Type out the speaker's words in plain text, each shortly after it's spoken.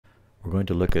We're going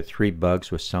to look at 3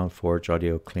 bugs with Soundforge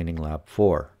Audio Cleaning Lab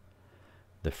 4.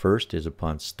 The first is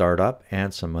upon startup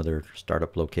and some other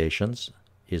startup locations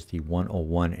is the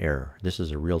 101 error. This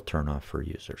is a real turnoff for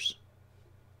users.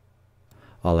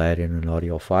 I'll add in an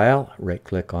audio file, right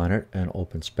click on it and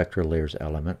open SpectraLayers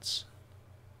Elements.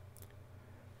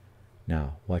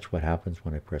 Now watch what happens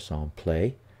when I press on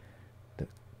play. The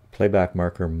playback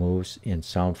marker moves in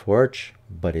Soundforge,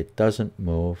 but it doesn't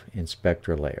move in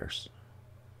SpectraLayers.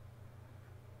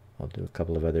 I'll do a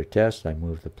couple of other tests. I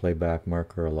move the playback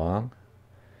marker along.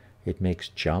 It makes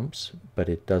jumps, but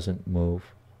it doesn't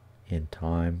move in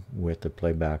time with the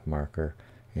playback marker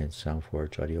in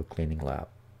Soundforge Audio Cleaning Lab.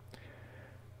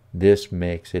 This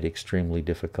makes it extremely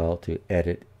difficult to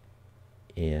edit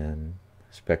in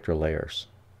SpectraLayers.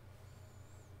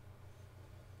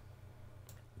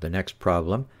 The next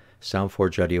problem,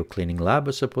 Soundforge Audio Cleaning Lab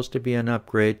is supposed to be an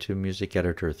upgrade to Music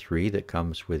Editor 3 that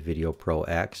comes with Video Pro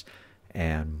X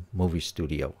and Movie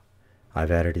Studio.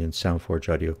 I've added in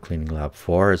Soundforge Audio Cleaning Lab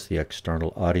 4 as the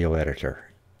external audio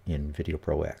editor in Video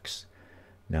Pro X.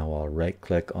 Now I'll right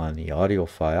click on the audio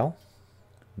file.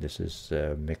 This is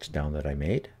a mix down that I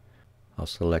made. I'll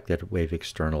select Edit Wave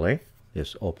externally.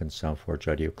 This opens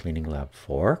Soundforge Audio Cleaning Lab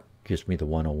 4. Gives me the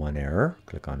 101 error.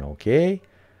 Click on OK.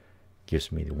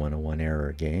 Gives me the 101 error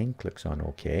again. Clicks on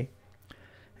OK.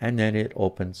 And then it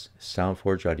opens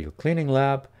Soundforge Audio Cleaning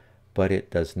Lab, but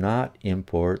it does not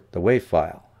import the WAV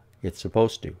file. It's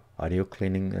supposed to. Audio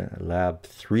Cleaning Lab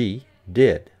 3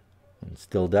 did, and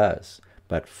still does,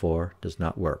 but 4 does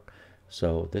not work.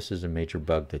 So this is a major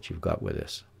bug that you've got with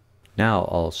this. Now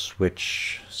I'll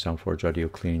switch Soundforge Audio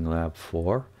Cleaning Lab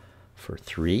 4 for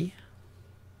 3.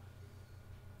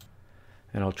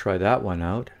 And I'll try that one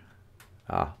out.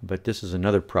 But this is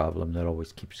another problem that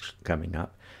always keeps coming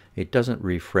up. It doesn't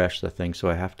refresh the thing, so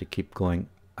I have to keep going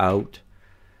out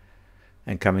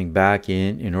and coming back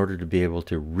in order to be able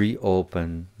to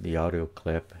reopen the audio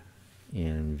clip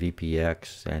in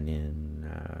VPX and in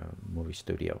Movie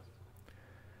Studio.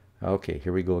 Okay,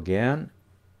 here we go again.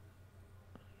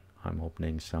 I'm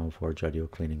opening Soundforge Audio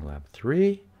Cleaning Lab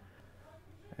 3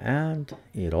 and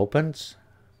it opens,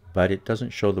 but it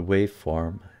doesn't show the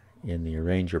waveform in the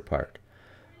arranger part,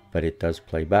 but it does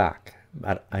play back.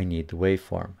 But I need the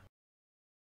waveform.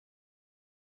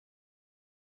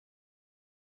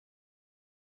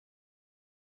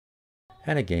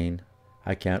 And again,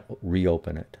 I can't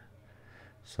reopen it.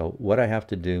 So what I have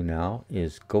to do now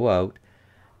is go out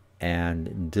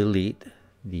and delete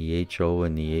the H0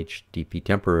 and the HDP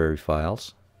temporary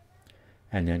files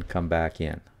and then come back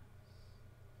in.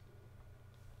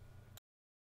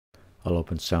 I'll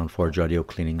open Soundforge Audio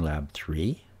Cleaning Lab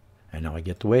 3 and now I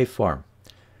get the waveform.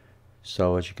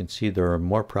 So as you can see, there are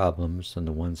more problems than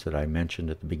the ones that I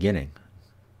mentioned at the beginning.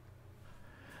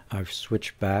 I've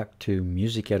switched back to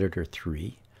Music Editor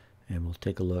 3 and we'll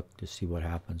take a look to see what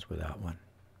happens with that one.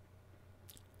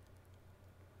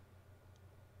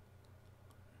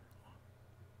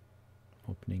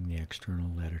 Opening the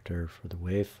external editor for the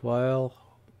WAV file,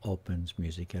 opens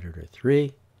Music Editor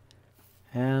 3,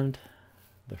 and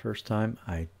the first time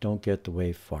I don't get the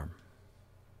waveform.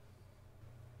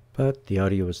 But the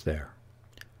audio is there.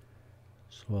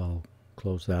 So I'll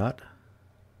close that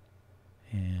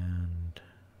and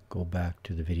go back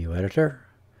to the video editor,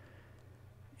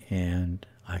 and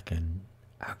I can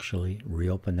actually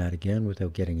reopen that again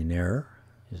without getting an error.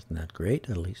 Isn't that great?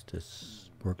 At least this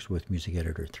works with Music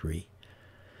Editor 3.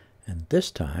 And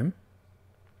this time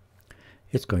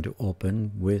it's going to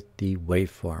open with the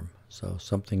waveform. So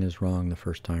something is wrong the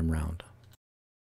first time round.